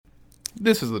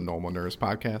This is the Normal Nerds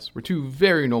Podcast, where two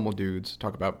very normal dudes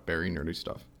talk about very nerdy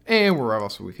stuff. And where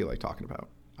else we feel like talking about.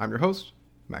 I'm your host,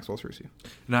 Maxwell Cerusi.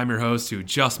 And I'm your host who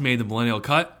just made the millennial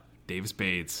cut, Davis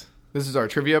Bates. This is our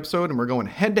trivia episode, and we're going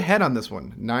head-to-head on this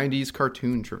one, 90s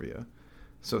cartoon trivia.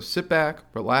 So sit back,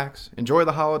 relax, enjoy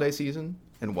the holiday season,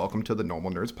 and welcome to the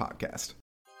Normal Nerds Podcast.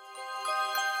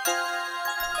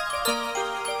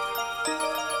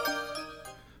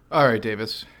 All right,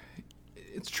 Davis.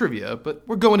 It's trivia, but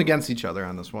we're going against each other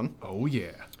on this one. Oh,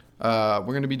 yeah. We're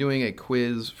going to be doing a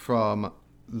quiz from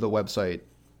the website,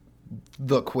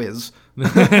 The Quiz.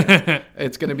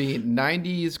 It's going to be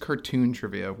 90s cartoon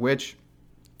trivia, which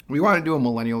we want to do a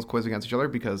millennials quiz against each other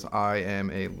because I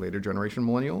am a later generation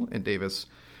millennial, and Davis,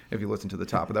 if you listen to the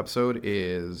top of the episode,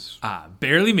 is...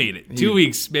 barely made it. 2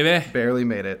 weeks, baby. Barely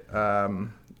made it.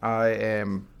 I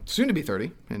am soon to be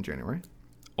 30 in January.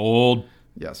 Old.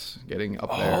 Yes, getting up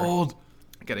there. Old.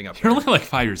 Getting up You're there. only like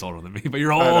 5 years older than me, but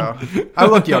you're old. I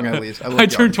look young, at least. I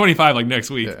turn 25 like next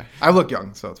week. Yeah, I look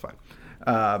young, so it's fine.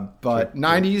 But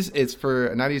 90s, it's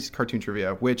for 90s cartoon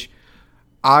trivia, which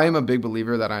I'm a big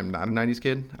believer that I'm not a 90s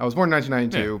kid. I was born in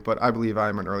 1992, but I believe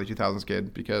I'm an early 2000s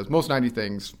kid because most 90s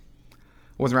things I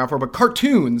wasn't around for. But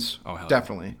cartoons,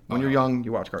 definitely. Yeah. When you're young,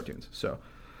 you watch cartoons. So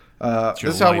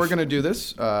this is how we're going to do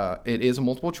this. It is a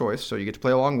multiple choice, so you get to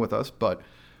play along with us, but...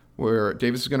 where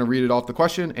Davis is going to read it off the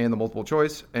question and the multiple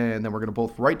choice, and then we're going to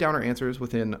both write down our answers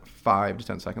within 5 to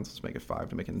 10 seconds. Let's make it 5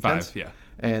 to make it intense. 5, yeah.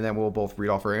 And then we'll both read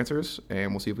off our answers,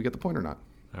 and we'll see if we get the point or not.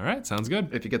 All right, sounds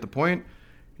good. If you get the point,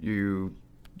 you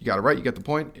got it right, you get the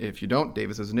point. If you don't,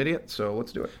 Davis is an idiot, so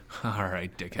let's do it. All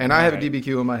right, dickhead. And I have a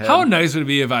DBQ in my head. How nice would it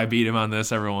be if I beat him on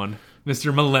this, everyone?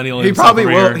 Mr. Millennial He probably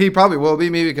will. He probably will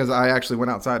be me because I actually went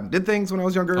outside and did things when I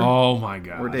was younger. Oh, my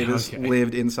God. Where Davis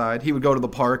lived inside. He would go to the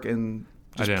park and...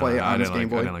 just play on his Game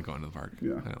Boy. I didn't like going to the park.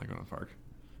 Yeah. I didn't like going to the park.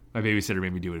 My babysitter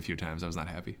made me do it a few times. I was not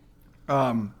happy.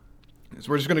 So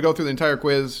we're just going to go through the entire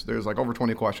quiz. There's like over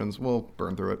 20 questions. We'll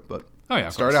burn through it, but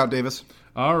start out, Davis.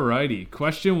 All righty.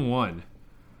 Question 1.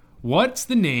 What's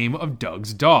the name of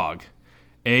Doug's dog?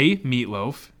 A,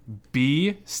 Meatloaf,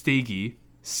 B, Steaky,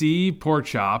 C, Pork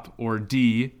Chop, or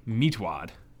D,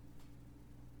 Meatwad?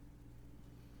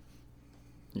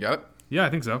 You got it? Yeah, I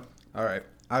think so. All right.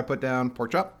 I put down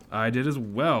Pork Chop. I did as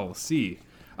well. C.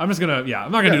 I'm just going to, I'm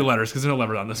not going to do letters because there's no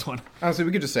letters on this one. Honestly,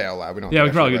 we could just say it out loud. We don't. Yeah, we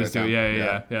probably could just do it. it.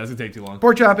 Yeah. It's going to take too long.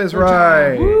 Pork Chop is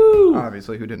right. Woo!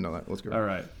 Obviously, who didn't know that? Let's go.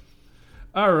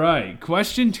 All right.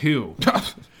 Question 2.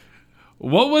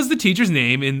 What was the teacher's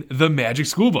name in The Magic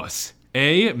School Bus?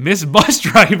 A, Miss Bus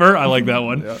Driver. I like that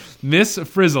one. Yep. Miss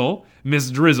Frizzle,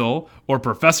 Miss Drizzle, or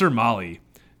Professor Molly?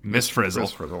 Miss Frizzle.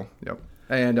 Miss Frizzle. Yep.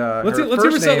 And let's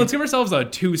give ourselves a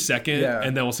 2 second,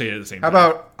 and then we'll say it at the same time. How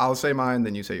about I'll say mine,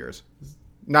 then you say yours?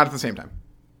 Not at the same time.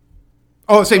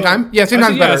 Oh, same time? Yeah, same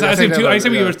time's better. I say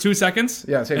we give it 2 seconds,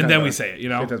 and then we say it.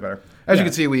 Same time's better. As you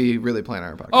can see, we really plan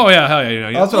our podcast. Oh yeah, hell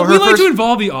yeah. Also, we like to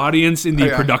involve the audience in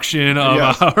the production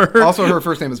of our. Also, her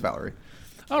first name is Valerie.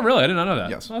 Oh really? I did not know that.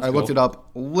 Yes, I looked it up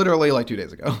literally like 2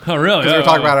 days ago. Oh really? Because we were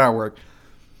talking about it at work.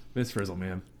 Miss Frizzle,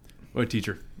 man, what a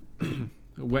teacher.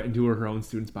 Went into her own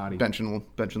student's body.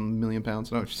 Benching a million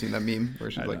pounds. No, you've seen that meme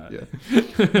where she's like, yeah.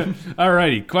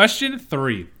 Alrighty, question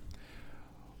 3.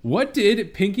 What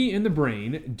did Pinky and the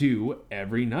Brain do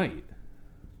every night?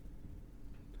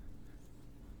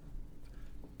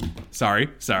 Sorry.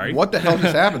 What the hell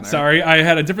just happened there? Sorry, I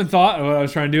had a different thought of what I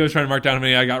was trying to do. I was trying to mark down how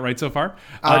many I got right so far.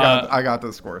 I got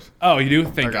the scores. Oh, you do?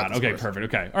 Thank God. Okay,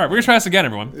 perfect. Okay. All right, we're going to try this again,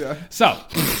 everyone. Yeah. So,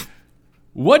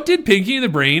 what did Pinky and the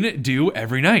Brain do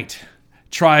every night?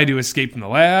 Try to escape from the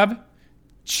lab,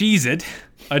 cheese it,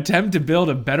 attempt to build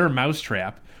a better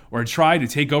mousetrap, or try to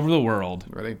take over the world.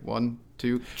 Ready? 1,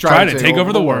 2. Try to take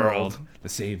over the world. The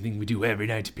same thing we do every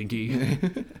night, Pinky.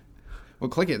 Well,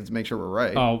 click it to make sure we're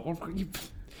right. Oh,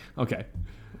 okay.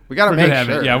 We got to make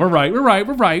sure. Yeah, we're right.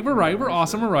 We're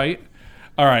awesome. We're right.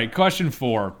 All right, question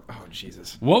 4. Oh,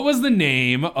 Jesus. What was the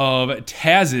name of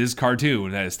Taz's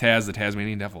cartoon? That is Taz, the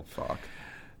Tasmanian Devil. Fuck.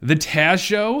 The Taz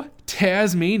Show,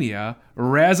 Tasmania,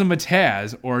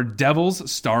 Razzmatazz, or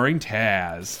Devils Starring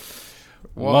Taz?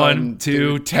 1,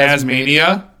 2,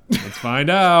 Tasmania. Let's find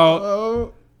out.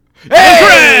 Oh.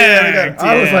 Hey!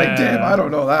 I was like, damn, I don't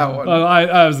know that one.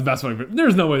 I was the best one.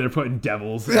 There's no way they're putting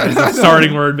devils as a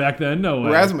starting word back then. No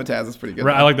way. Razzmatazz is pretty good.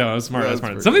 I like that one. That was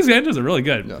smart. Some of these answers are really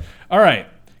good. Yeah. All right.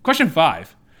 Question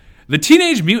 5. The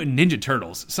Teenage Mutant Ninja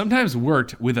Turtles sometimes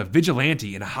worked with a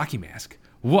vigilante in a hockey mask.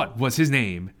 What was his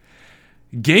name?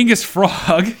 Genghis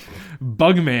Frog,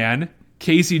 Bugman,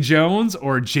 Casey Jones,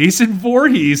 or Jason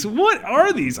Voorhees? What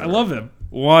are these? I love them.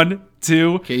 1,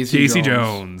 2, Casey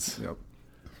Jones. Yep.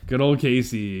 Good old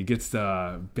Casey gets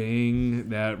to bang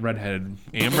that redhead.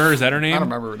 Amber, is that her name? I don't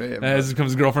remember her name. As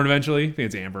becomes his girlfriend eventually. I think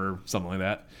it's Amber, something like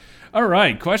that. All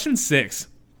right, question 6.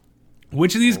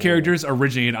 Which of these characters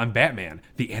originated on Batman,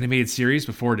 the animated series,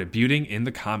 before debuting in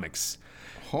the comics?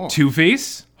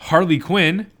 Two-Face, Harley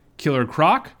Quinn, Killer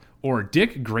Croc, or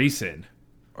Dick Grayson?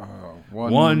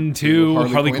 One, two,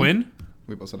 Harley Quinn?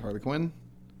 We both said Harley Quinn.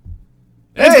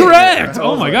 That's correct!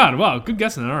 Oh my god, wow, good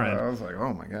guessing. All right. I was like,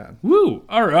 oh my god. Woo!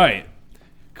 All right.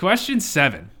 Question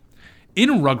 7.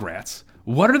 In Rugrats,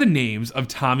 what are the names of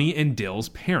Tommy and Dill's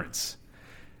parents?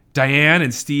 Diane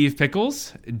and Steve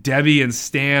Pickles, Debbie and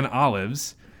Stan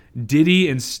Olives, Diddy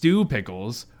and Stu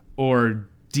Pickles, or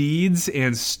Deeds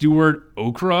and Stuart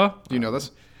Okra? Do you know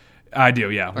this? I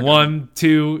do, yeah. Okay. 1,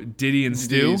 2, Diddy and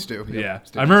Stu. Diddy and Stu. Yeah.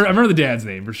 I remember the dad's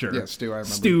name for sure. Yeah, Stu, I remember.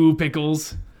 Stu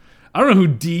Pickles. I don't know who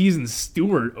Deeds and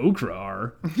Stuart Okra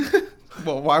are.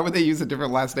 Well, why would they use a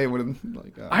different last name?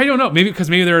 I don't know. Maybe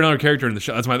they're another character in the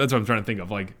show. That's what I'm trying to think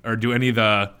of. Like, or do any of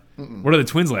the... What are the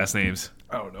twins' last names?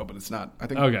 I don't know, but it's not. I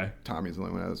think Tommy's the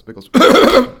only one that has Pickles.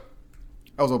 I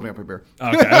was opening up a beer.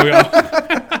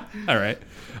 Okay. All right.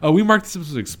 We marked this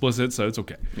as explicit, so it's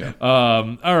okay. Yeah.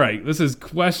 All right. This is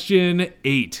question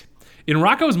 8. In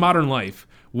Rocco's Modern Life,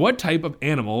 what type of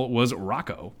animal was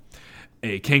Rocco?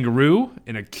 A kangaroo,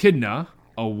 an echidna,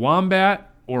 a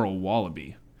wombat, or a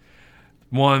wallaby?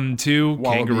 1, 2,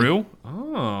 wallaby. Kangaroo.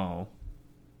 Oh.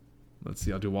 Let's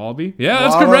see. I'll do wallaby. Yeah,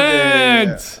 that's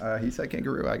correct. Yeah. He said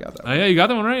kangaroo. I got that. Yeah, you got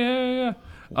that one right.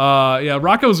 Yeah.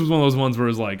 Rocco's was one of those ones where it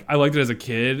was like I liked it as a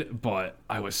kid, but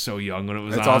I was so young when it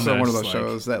was on. It's also one of those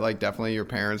shows that like definitely your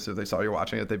parents, if they saw you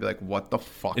watching it, they'd be like, "What the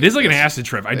fuck?" It is like an acid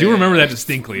trip. I do remember that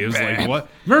distinctly. It was like what?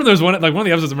 Remember there was one of the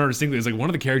episodes I remember distinctly. It was like one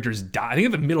of the characters died. I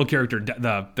think the middle character,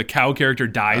 the cow character,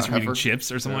 dies from eating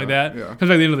chips or something like that. Yeah. Comes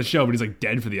back at the end of the show, but he's like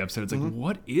dead for the episode. It's like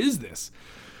what is this?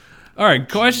 All right,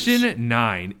 question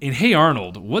 9. In Hey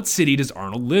Arnold, what city does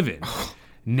Arnold live in?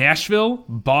 Nashville,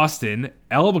 Boston,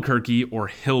 Albuquerque, or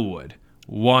Hillwood?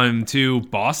 1, 2,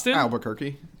 Boston?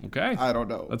 Albuquerque. Okay. I don't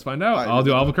know. Let's find out. I'll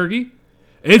do Albuquerque.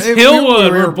 It's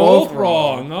Hillwood. We're both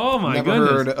wrong. Oh my goodness. Never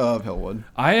heard of Hillwood.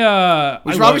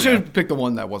 We probably should have picked the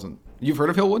one that wasn't. You've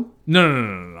heard of Hillwood?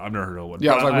 No. I've never heard of Hillwood.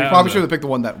 Yeah, I was like, we probably should have picked the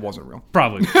one that wasn't real.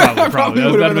 Probably. That'd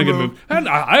have been a good move.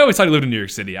 I always thought he lived in New York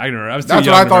City. I was too That's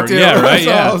young what I thought too. Yeah, right. So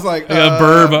yeah. I was like a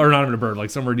burb, or not even a burb, like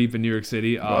somewhere deep in New York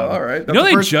City. All right.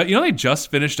 They just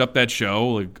finished up that show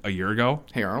like a year ago.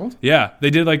 Hey Arnold. Yeah,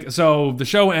 they did so the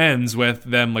show ends with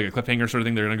them like a cliffhanger sort of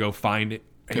thing. They're gonna go find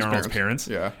Hey Arnold's parents.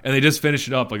 Yeah, and they just finished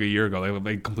it up like a year ago.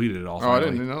 They completed it all. Oh, I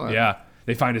didn't know that. Yeah,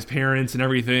 they find his parents and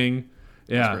everything.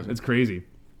 Yeah, it's crazy.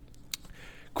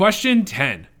 Question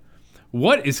 10.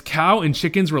 What is cow and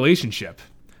chicken's relationship?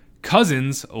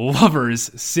 Cousins, lovers,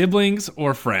 siblings,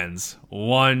 or friends?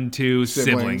 1, 2,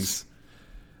 siblings.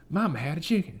 Mom had a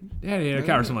chicken. Daddy had a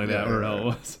cow or something like that. Or it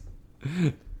was.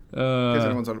 In case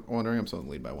anyone's wondering, I'm still in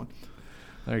the lead by 1.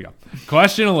 There you go.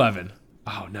 Question 11.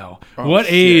 Oh, no. What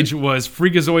age was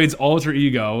Freakazoid's alter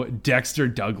ego, Dexter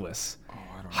Douglas?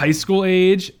 High school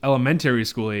age, elementary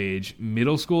school age,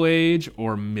 middle school age,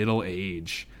 or middle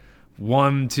age?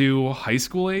 1, 2, high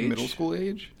school age? Middle school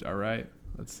age? All right.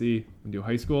 Let's see. We do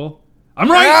high school. I'm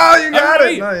right. Oh, you got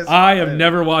it. Nice. I have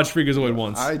never watched Freakazoid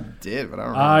once. I did, but I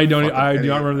don't remember. I do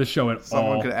not remember the show at all.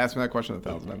 Someone could ask me that question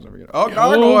 1,000 times. Never get it. Oh,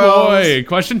 Gargoyles. Oh, boy.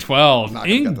 Question 12.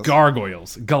 In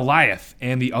Gargoyles, Goliath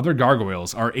and the other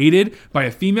gargoyles are aided by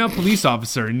a female police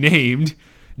officer named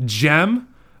Jem,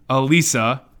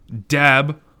 Elisa,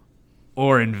 Deb,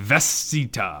 or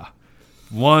Investita.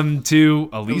 1, 2,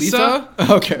 Elisa?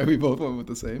 Okay, we both went with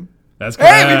the same. That's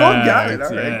correct. Hey, we both got it. All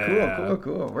right,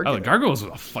 cool. Gargoyles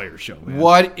was a fire show, man.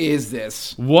 What is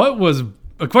this? What was...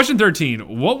 question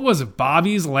 13. What was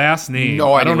Bobby's last name?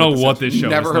 No idea. I don't know what this show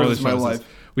is. Never heard of this in my life.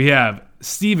 We have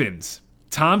Stevens,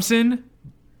 Thompson,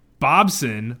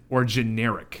 Bobson, or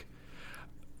generic.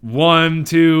 1,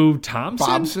 2, Thompson?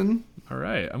 Bobson? All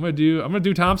right. I'm gonna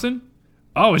do Thompson.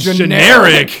 Oh, it's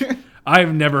generic.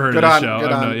 I've never heard of this show.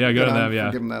 Good on them. Yeah, give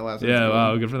them that last. Yeah,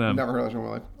 wow, good for them. Never heard of that show in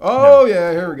my life. Oh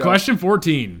yeah, here we go. Question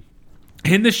 14.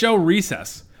 In the show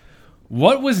Recess,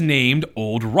 what was named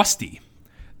Old Rusty?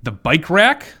 The bike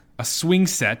rack, a swing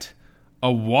set,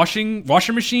 a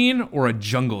washer machine, or a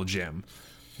jungle gym?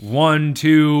 1,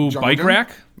 2, jungle bike gym?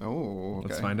 rack. Oh, okay.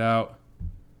 Let's find out.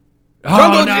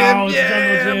 Jungle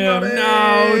gym. Buddy.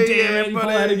 No, damn it. You pull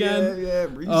that again. Yeah,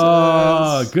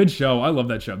 Good show. I love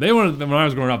that show. When I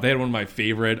was growing up, they had one of my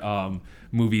favorite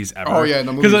movies ever. Oh, yeah,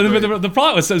 the movie's because the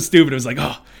plot was so stupid. It was like,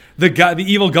 oh, the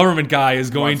evil government guy is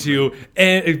going to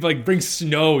bring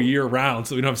snow year round,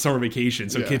 so we don't have summer vacation,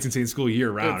 so kids can stay in school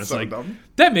year round. It's so like dumb.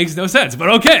 that makes no sense, but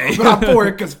okay. But I'm for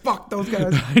it because fuck those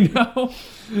guys. I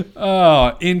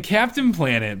know. In Captain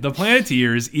Planet, the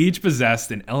Planeteers each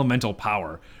possessed an elemental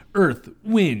power: earth,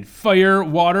 wind, fire,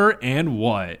 water, and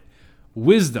what?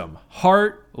 Wisdom,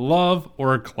 heart, love,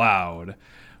 or cloud?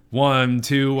 1,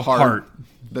 2, heart.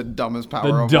 The dumbest power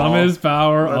The of all. dumbest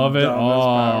power The of it dumbest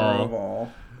all. power of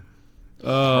all.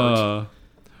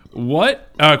 What?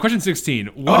 Question 16.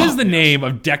 What is the name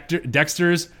of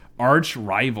Dexter's arch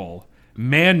rival?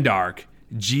 Mandark,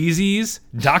 Jeezy's,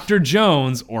 Dr.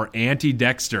 Jones, or Auntie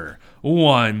Dexter?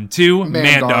 1, 2,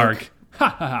 Mandark.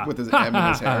 With his M in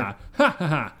his hair.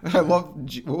 I love.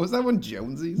 What was that one?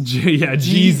 Jonesy's? Yeah,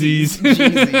 Jeezy's.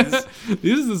 Jeezy's.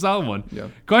 This is a solid one. Yeah.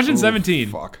 Question Ooh, 17.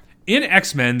 Fuck. In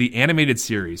X-Men, the animated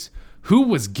series, who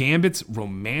was Gambit's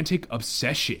romantic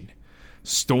obsession?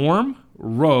 Storm,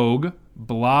 Rogue,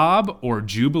 Blob, or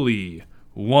Jubilee?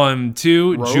 1,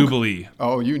 2, Rogue? Jubilee.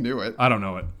 Oh, you knew it. I don't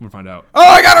know it. We'll find out. Oh,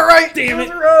 I got it right. Damn it!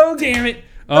 Rogue. Damn it! Nice.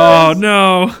 Oh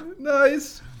no!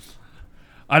 Nice.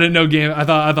 I didn't know Gambit. I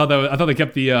thought they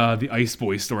kept the Ice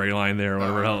Boy storyline there, or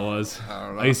whatever the hell it was. I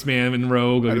don't know. Iceman and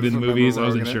Rogue, like they did in the just movies. I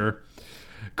remember wasn't Rogue sure.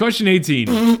 Question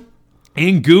 18.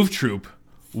 In Goof Troop,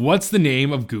 what's the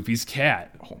name of Goofy's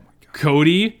cat? Oh my god.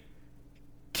 Cody,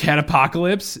 Cat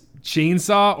Apocalypse,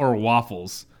 Chainsaw, or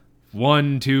Waffles?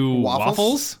 1, 2,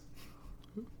 Waffles?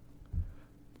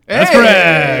 That's Hey!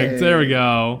 correct. There we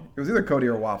go. It was either Cody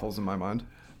or Waffles in my mind.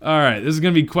 All right, this is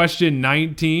going to be question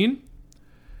 19.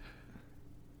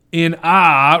 In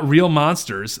Real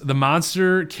Monsters, the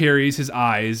monster carries his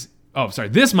eyes. Oh, sorry.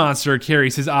 This monster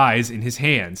carries his eyes in his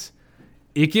hands.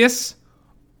 Ickis,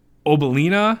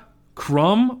 Obelina,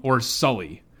 Crumb, or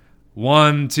Sully?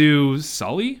 1, 2,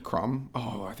 Sully? Crumb.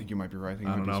 Oh, I think you might be right. I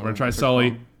don't know. I'm going to try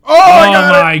Sully. Oh, I Oh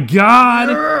got my it. god!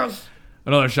 Yes.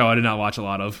 Another show I did not watch a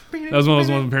lot of. That was one of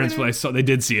those ones my parents they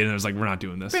did see it and it was like, we're not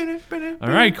doing this. All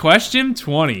right, question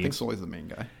 20. I think Sully's the main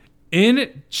guy.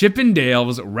 In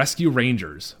Chippendale's Rescue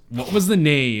Rangers, what was the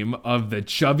name of the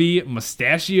chubby,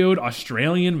 mustachioed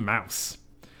Australian mouse?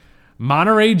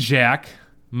 Monterey Jack,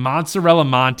 Mozzarella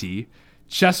Monty,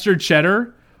 Chester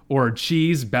Cheddar, or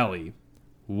Cheese Belly?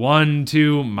 1,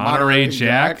 2, Monterey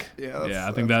Jack. Yeah,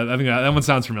 I think that one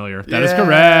sounds familiar. That is Yeah.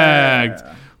 correct.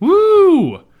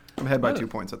 Woo! I'm ahead by 2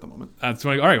 points at the moment. That's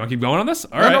 20. All right, want to keep going on this?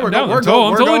 All No, right, no, we're I'm down. go- we're I'm go-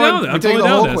 I'm we're totally going- down. we're I'm taking totally the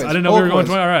down whole with this. quiz. I didn't know Whole we were going quiz.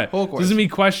 20. All right. Whole This quiz. is going to be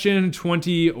question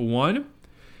 21.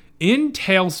 In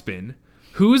Tailspin,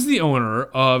 who is the owner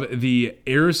of the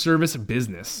air service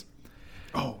business?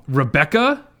 Oh,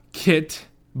 Rebecca, Kit,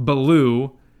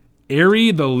 Baloo,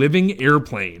 Airy the Living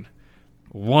Airplane.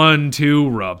 1, 2,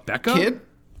 Rebecca? kid.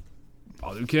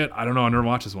 I'll do Kit. I don't know. I never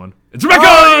watched this one. It's Rebecca!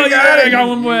 Oh, you got Yeah, it. I got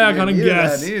one back on a Needed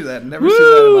guess. That, needed that. Never seen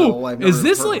that in my whole life. Woo! Is Never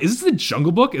this heard like of is this the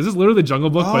Jungle Book? Is this literally the Jungle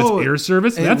Book, but Oh, it's air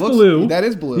service? it That's looks- Blue. that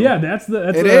is Blue. Yeah, that's the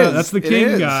It is. that's the It king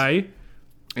is. guy.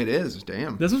 It is.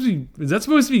 Damn. That's supposed to be. Is that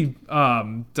supposed to be?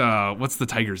 What's the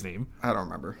tiger's name? I don't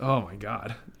remember. Oh my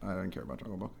god. I didn't care about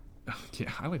Jungle Book.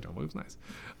 Yeah, I like Jungle Book. It was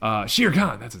nice. Shere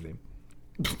Khan. That's his name.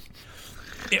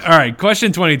 All right,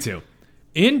 question 22.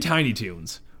 In Tiny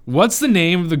Toons, what's the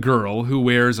name of the girl who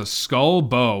wears a skull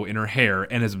bow in her hair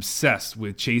and is obsessed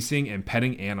with chasing and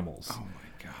petting animals? Oh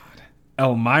my god.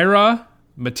 Elmira,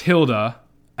 Matilda,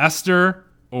 Esther,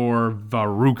 or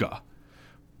Varuka?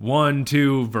 1,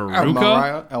 2,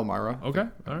 Varuka. Elmira. Okay,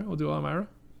 all right, we'll do Elmira.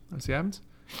 Let's see what happens.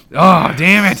 Oh,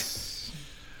 damn it!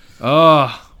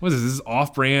 Oh, what is this? This is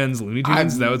Off-Brand's Looney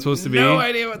Tunes? Is that what it's supposed to be? No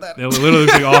idea what that. It literally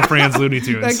looks like Off-Brand's Looney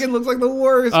Tunes. That kid looks like the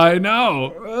worst. I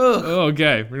know.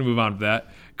 Okay, we're gonna move on to that.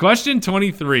 Question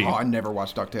 23. Oh, I never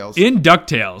watched DuckTales. In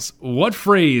DuckTales, what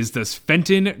phrase does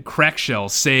Fenton Crackshell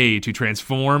say to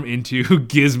transform into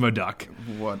Gizmoduck?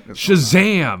 What? is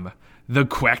Shazam! That's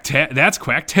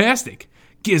quacktastic.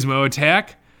 Gizmo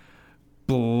attack.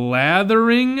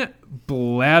 Blathering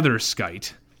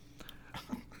Blatherskite.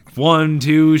 1,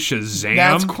 2, Shazam.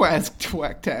 That's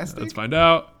quacktastic. Let's find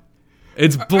out.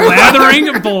 It's Blathering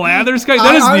Blatherskite.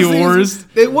 That is Honestly, the worst.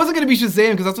 It wasn't going to be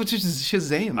Shazam because that's what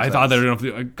Shazam I says. thought they were going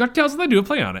to do DuckTales. They do a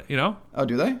play on it, you know? Oh,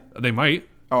 do they? They might.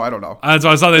 Oh, I don't know. That's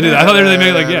why I saw they did. I thought they were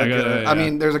made like I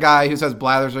mean, there's a guy who says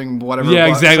blathering, whatever. yeah,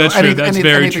 exactly. So That's true. That's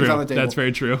very anything's true. on the table. That's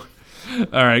very true.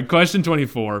 All right, question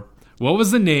 24. What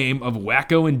was the name of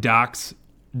Wacko and Dot's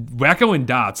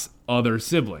other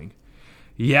sibling?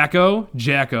 Yakko,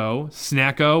 Jacko,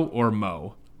 Snacko, or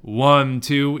Mo? 1,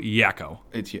 2, Yakko.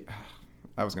 It's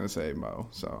I was gonna say Mo.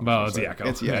 So Mo, it's Yakko.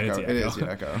 It's Yeah, Yakko. it's It is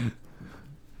Yakko. Yakko.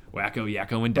 Wacko,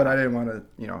 Yakko, and But Doc. I didn't want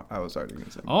to, I was already going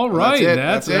to say. All right,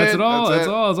 that's it all. That's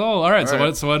all. All right. All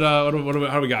right. So what how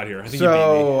do we got here? I think you beat me.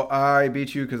 So I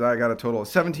beat you because I got a total of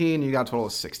 17. You got a total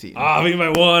of 16. I beat my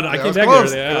one. I came back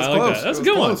close. there. Yeah, It was I like close. that. That's It a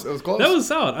good was one. close. It was close. That was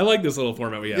solid. I like this little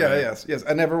format we have. Yeah, yes.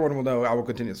 And everyone will know I will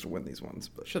continue to win these ones.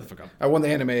 But Shut the fuck up. I won the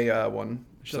anime one.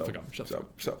 Shut the fuck up. Shut the fuck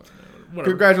up. So,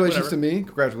 Whatever. congratulations to me.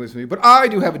 Congratulations to me. But I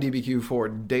do have a DBQ for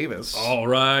Davis. All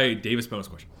right. Davis bonus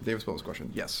question. Davis bonus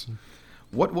question. Yes.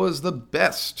 What was the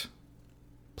best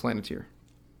Planeteer?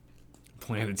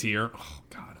 Planeteer. Oh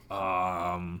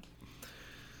God.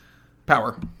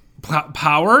 Power.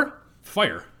 Power.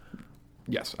 Fire.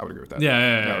 Yes, I would agree with that.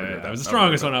 Yeah. That was the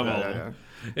strongest one of all. Yeah.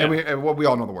 Yeah. And we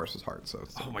all know the worst is hard. So.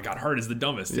 Oh my God, Heart is the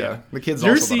dumbest. Yeah. The kids Did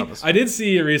you also see? the dumbest. I did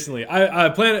see it recently.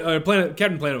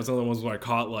 Captain Planet was one of the ones where I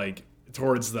caught like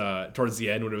towards the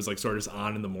end when it was like sort of just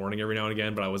on in the morning every now and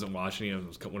again, but I wasn't watching it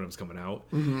when it was coming out.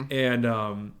 Mm-hmm.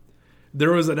 And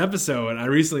there was an episode, and I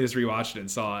recently just rewatched it and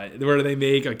saw it, where they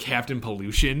make a Captain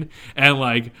Pollution, and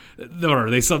like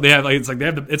it's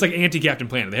like anti-Captain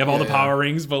Planet. They have all the power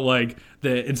rings, but like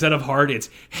instead of heart, it's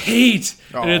hate,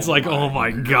 and it's like, oh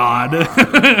my god. Oh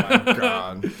my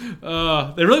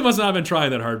god. They really must not have been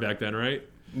trying that hard back then, right?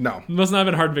 No. It must not have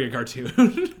been hard to make a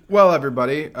cartoon. Well,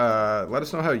 everybody, let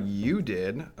us know how you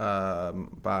did. You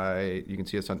can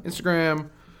see us on Instagram,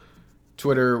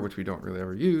 Twitter, which we don't really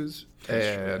ever use,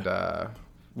 and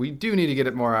we do need to get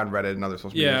it more on Reddit and other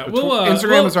social media. Yeah,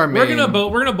 Instagram is our main.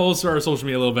 We're gonna bolster our social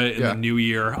media a little bit in the new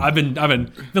year. I've been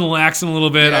laxing a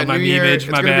little bit on my image.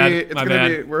 My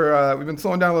bad. We've been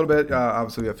slowing down a little bit.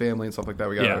 Obviously, we have family and stuff like that.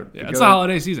 We got it's the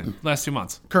holiday season. Last 2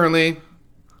 months. Currently,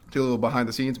 to a little behind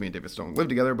the scenes, me and Davis don't live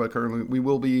together, but currently we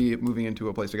will be moving into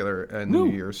a place together in the new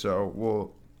year, so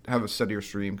we'll have a steadier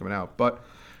stream coming out. But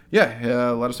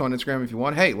yeah, let us know on Instagram if you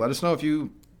want. Hey, let us know if you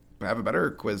have a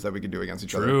better quiz that we could do against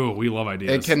each other. True, we love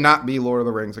ideas. It cannot be Lord of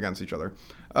the Rings against each other.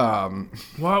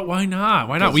 Why not?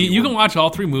 Why not? You can watch all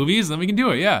 3 movies, then we can do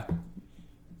it. Yeah.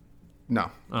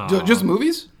 No, just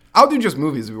movies. I'll do just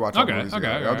movies if we watch all movies. Okay.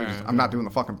 I'm not doing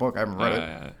the fucking book. I haven't read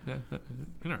it.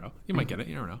 You never know. You might get it.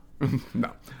 You never know.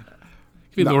 No.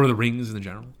 Could be Lord of the Rings in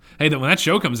general. Hey, when that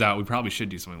show comes out, we probably should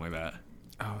do something like that.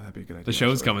 Oh, that'd be a good idea. The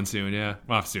show's coming soon, yeah.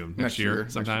 Well, soon. Next year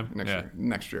sometime.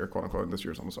 Next year, quote unquote. This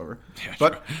year's almost over. Yeah,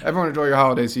 but everyone enjoy your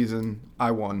holiday season.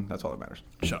 I won. That's all that matters.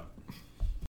 Shut up.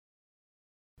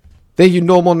 Thank you,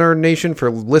 Normal Nerd Nation, for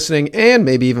listening and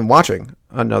maybe even watching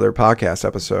another podcast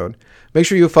episode. Make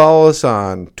sure you follow us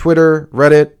on Twitter,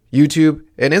 Reddit, YouTube,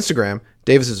 and Instagram.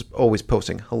 Davis is always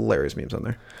posting hilarious memes on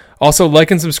there. Also,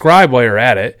 like and subscribe while you're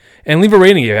at it, and leave a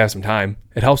rating if you have some time.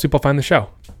 It helps people find the show.